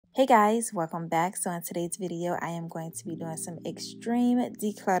Hey guys, welcome back. So in today's video, I am going to be doing some extreme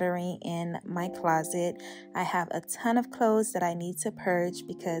decluttering in my closet. I have a ton of clothes that I need to purge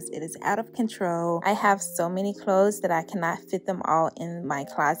because it is out of control. I have so many clothes that I cannot fit them all in my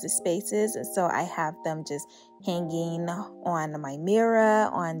closet spaces. So I have them just hanging on my mirror,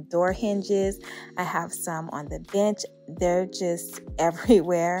 on door hinges. I have some on the bench. They're just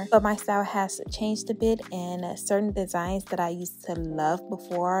everywhere. But my style has changed a bit, and certain designs that I used to love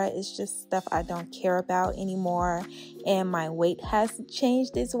before, it's just stuff I don't care about anymore. And my weight has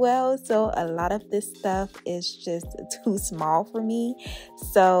changed as well. So a lot of this stuff is just too small for me.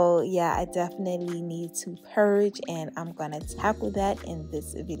 So yeah, I definitely need to purge, and I'm gonna tackle that in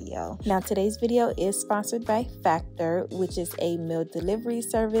this video. Now today's video is sponsored by Factor, which is a meal delivery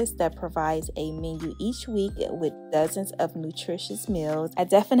service that provides a menu each week with dozens of nutritious meals. I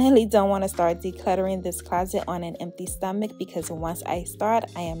definitely don't want to start decluttering this closet on an empty stomach, because once I start,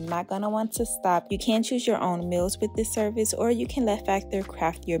 I am not going to want to stop. You can choose your own meals with this service, or you can let Factor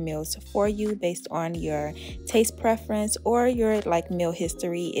craft your meals for you based on your taste preference or your meal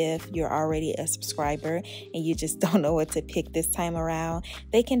history. If you're already a subscriber and you just don't know what to pick this time around,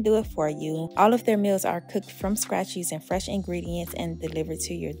 they can do it for you. All of their meals are cooked from scratch using fresh ingredients and delivered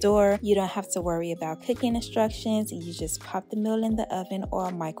to your door. You don't have to worry about cooking instructions. You just pop the meal in the oven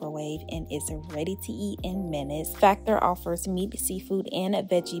or microwave and it's ready to eat in minutes. Factor offers meat, seafood, and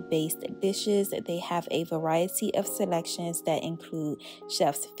veggie-based dishes. They have a variety of selections that include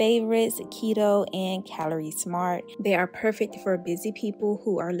chef's favorites, keto, and calorie smart. They are perfect for busy people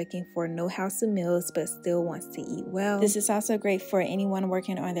who are looking for no hassle meals but still wants to eat well. This is also great for anyone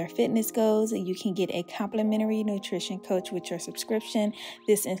working on their fitness goals. You can get a complimentary nutrition coach with your subscription.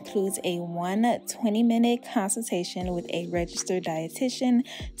 This includes a 20-minute consultation with a registered dietitian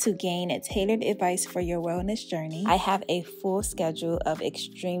to gain tailored advice for your wellness journey. I have a full schedule of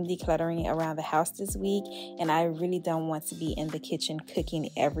extreme decluttering around the house this week, and I really don't want to be in the kitchen cooking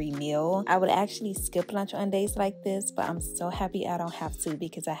every meal. I would actually skip lunch on days like this, but I'm so happy I don't have to,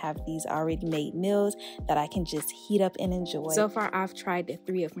 because I have these already made meals that I can just heat up and enjoy. So far, I've tried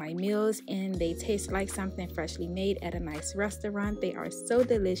 3 of my meals, and they taste like something freshly made at a nice restaurant. They are so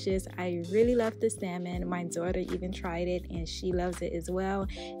delicious. I really love the salmon. My daughter even tried it and she loves it as well,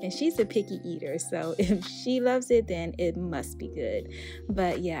 and she's a picky eater, so if she loves it, then it must be good.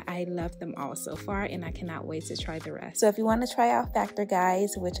 But yeah, I love them all so far, and I cannot wait to try the rest. So if you want to try out Factor,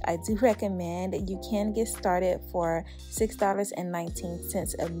 guys, which I do recommend, you can get started for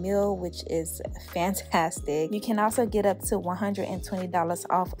 $6.19 a meal, which is fantastic. You can also get up to $120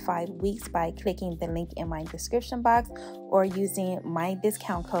 off 5 weeks by clicking the link in my description box or using my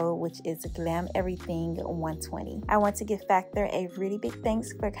discount code, which is GlamEverything120. I want to give Factor a really big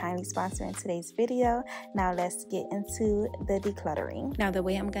thanks for kindly sponsoring today's video. Now let's get into the decluttering. Now the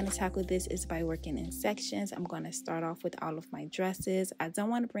way I'm going to tackle this is by working in sections. I'm going to start off with all of my dresses. I don't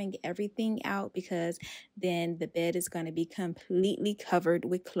want to bring everything out because then the bed is going to be completely covered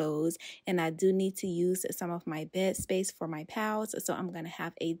with clothes, and I do need to use some of my bed space for my pals. So I'm going to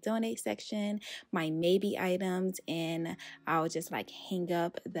have a donate section, my maybe items, and I'll just hang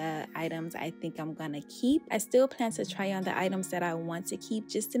up the items I think I'm going to keep. I still plan to try on the items that I want to keep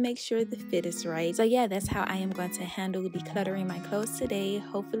just to make sure the fit is right. So yeah, that's how I am going to handle decluttering my clothes today.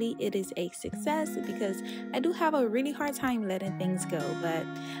 Hopefully it is a success, because I do have a really hard time letting things go, but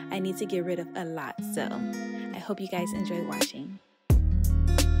I need to get rid of a lot. So I hope you guys enjoy watching.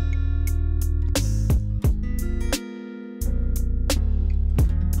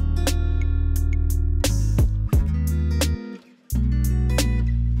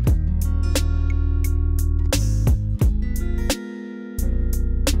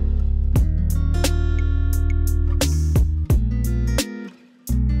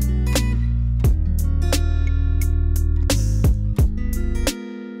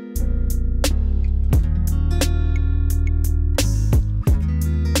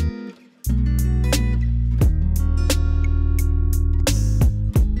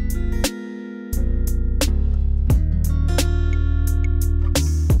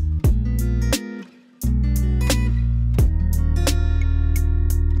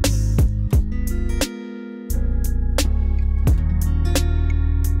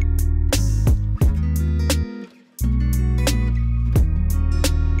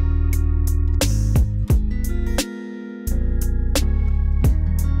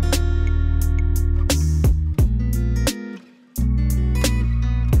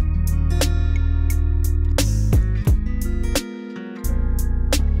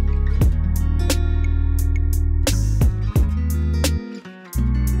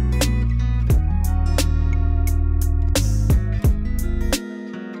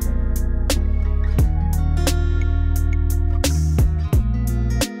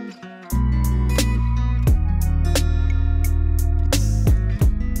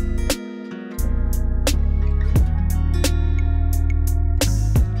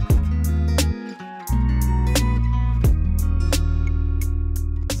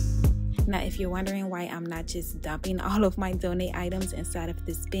 you're wondering why I'm not just dumping all of my donate items inside of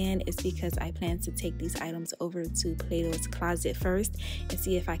this bin, it's because I plan to take these items over to Plato's Closet first and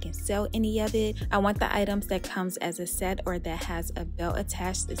see if I can sell any of it. I want the items that comes as a set or that has a belt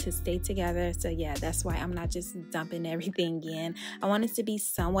attached to stay together. So yeah, that's why I'm not just dumping everything in. I want it to be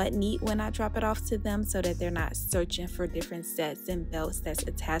somewhat neat when I drop it off to them so that they're not searching for different sets and belts that's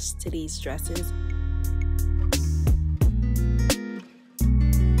attached to these dresses.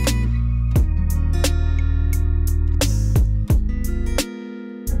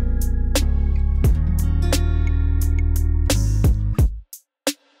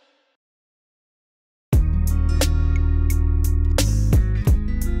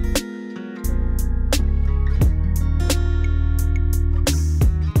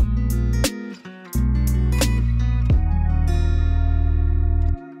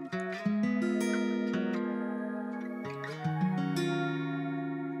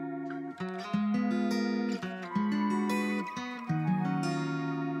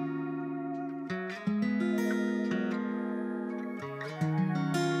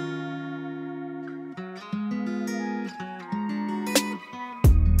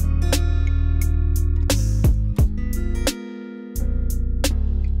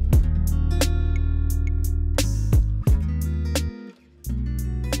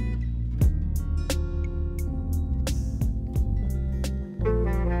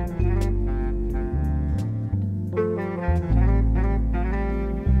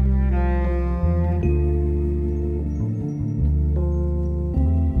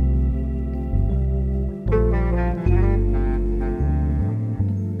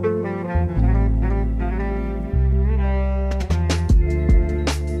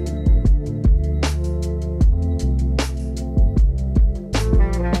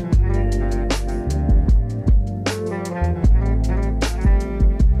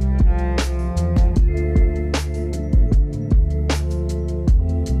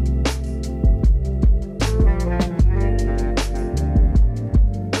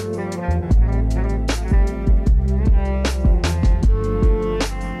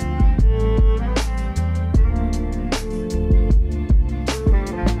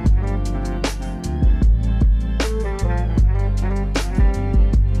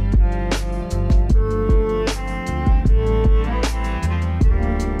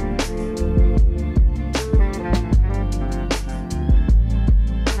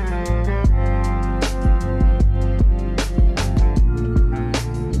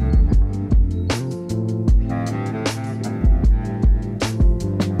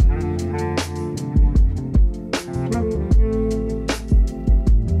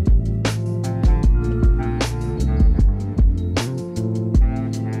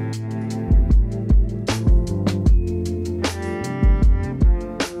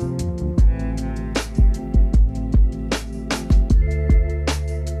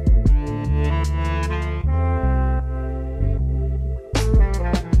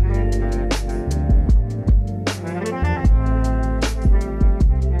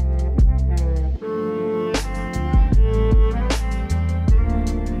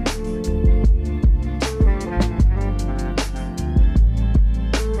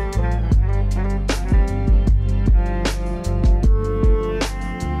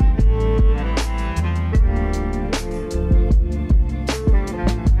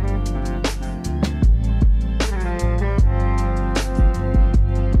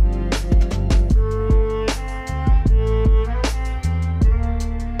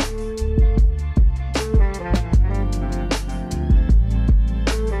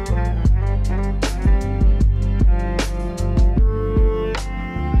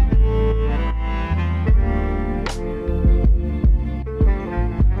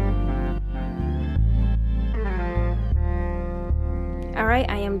 Alright,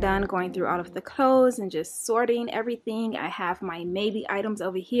 I am done going through all of the clothes and just sorting everything. I have my maybe items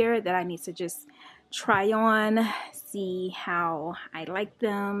over here that I need to just try on, see how I like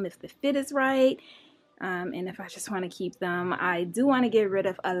them, if the fit is right, and if I just want to keep them. I do want to get rid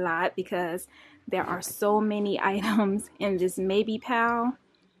of a lot because there are so many items in this maybe pile.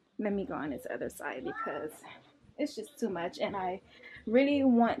 Let me go on this other side because it's just too much, and I really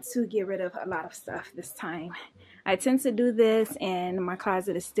want to get rid of a lot of stuff this time. I tend to do this and my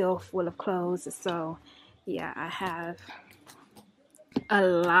closet is still full of clothes, so yeah, I have a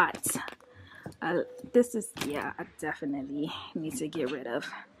lot. I definitely need to get rid of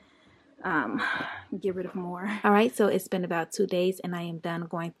get rid of more. All right, so it's been about 2 days and I am done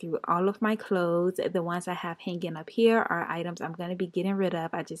going through all of my clothes. The ones I have hanging up here are items I'm going to be getting rid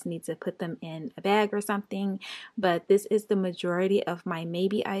of. I just need to put them in a bag or something, but this is the majority of my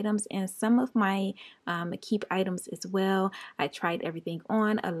maybe items and some of my keep items as well. I tried everything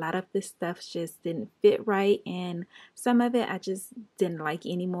on. A lot of this stuff just didn't fit right, and some of it I just didn't like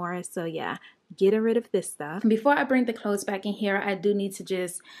anymore. So yeah, getting rid of this stuff. Before I bring the clothes back in here, I do need to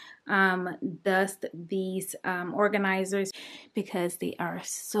just dust these organizers because they are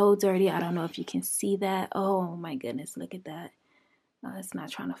so dirty. I don't know if you can see that. Oh my goodness, look at that. It's not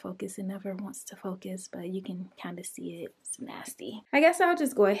trying to focus. It never wants to focus, but you can kind of see it. It's nasty. I guess I'll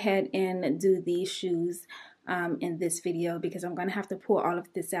just go ahead and do these shoes in this video because I'm gonna have to pull all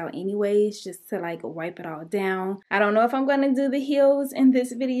of this out anyways, just to like wipe it all down. I don't know if I'm gonna do the heels in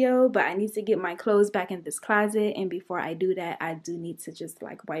this video, but I need to get my clothes back in this closet, and before I do that, I do need to just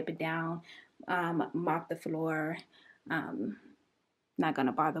like wipe it down, mop the floor. Not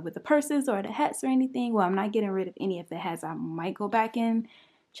gonna bother with the purses or the hats or anything. Well, I'm not getting rid of any of the hats. I might go back and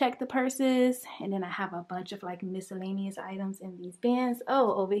check the purses, and then I have a bunch of like miscellaneous items in these bins.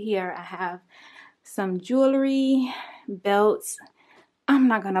 Oh, over here I have some jewelry, belts. I'm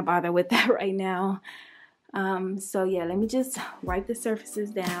not gonna bother with that right now. So yeah, let me just wipe the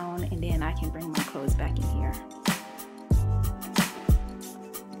surfaces down and then I can bring my clothes back in here.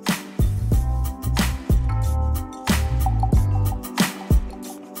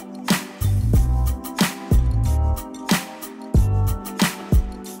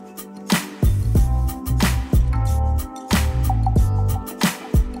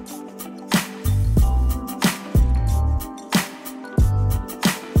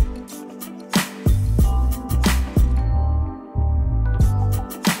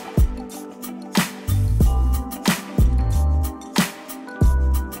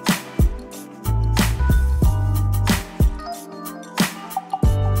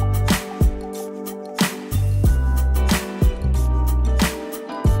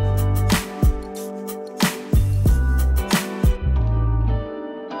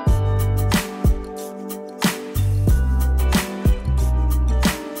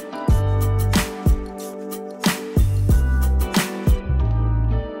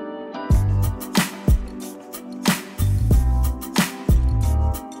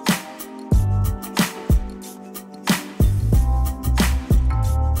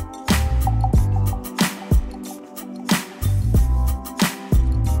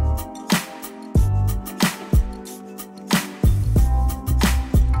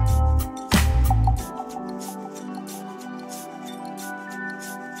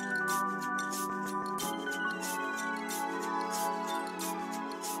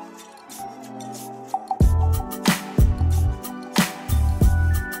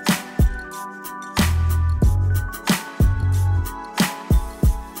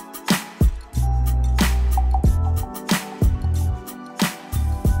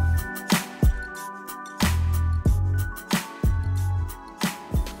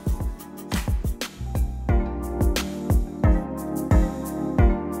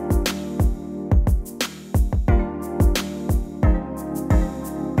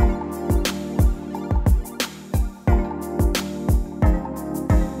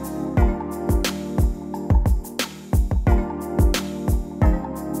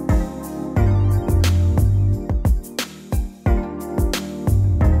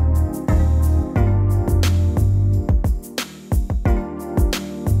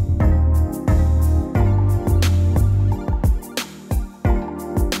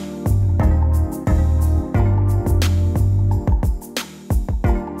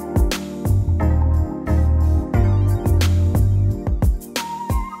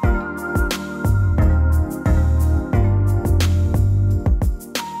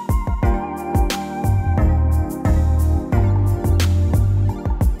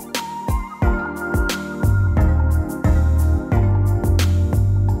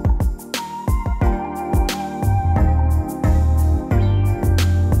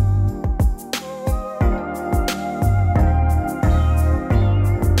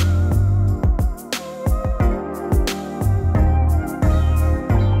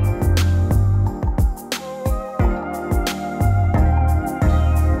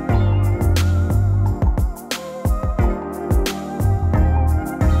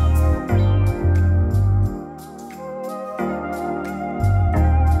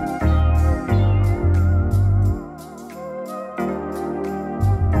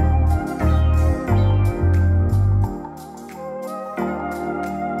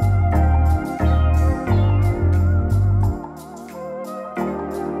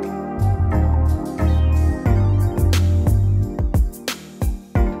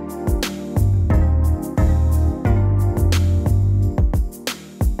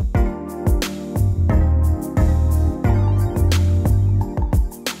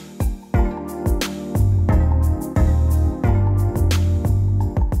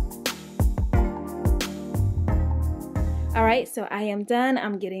 so I am done.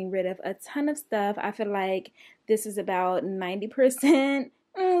 I'm getting rid of a ton of stuff. I feel like this is about 90%.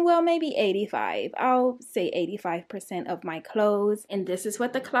 Well, maybe 85. I'll say 85% of my clothes. And this is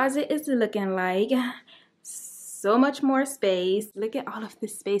what the closet is looking like. So much more space. Look at all of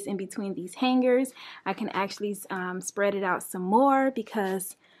this space in between these hangers. I can actually spread it out some more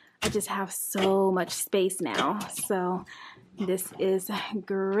because I just have so much space now. So this is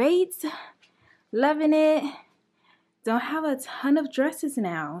great. Loving it. Don't have a ton of dresses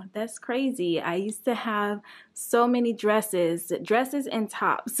now. That's crazy. I used to have so many dresses and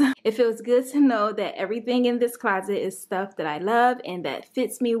tops. It feels good to know that everything in this closet is stuff that I love and that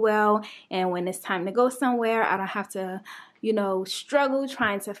fits me well. And when it's time to go somewhere, I don't have to, you know, struggle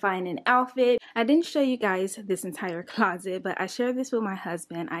trying to find an outfit. I didn't show you guys this entire closet, but I share this with my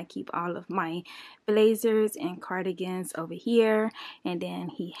husband. I keep all of my blazers and cardigans over here, and then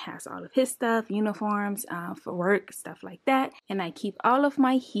he has all of his stuff, uniforms for work, stuff like that. And I keep all of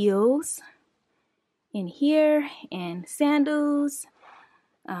my heels in here, and sandals,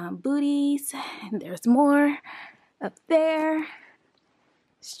 booties, and there's more up there.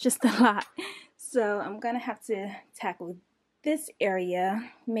 It's just a lot. So I'm gonna have to tackle this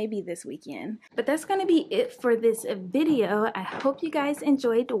area maybe this weekend. But that's gonna be it for this video. I hope you guys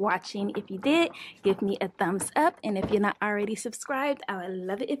enjoyed watching. If you did, give me a thumbs up, and if you're not already subscribed, I would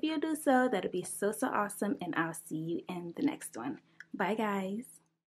love it if you do so. That'd be so awesome, and I'll see you in the next one. Bye guys.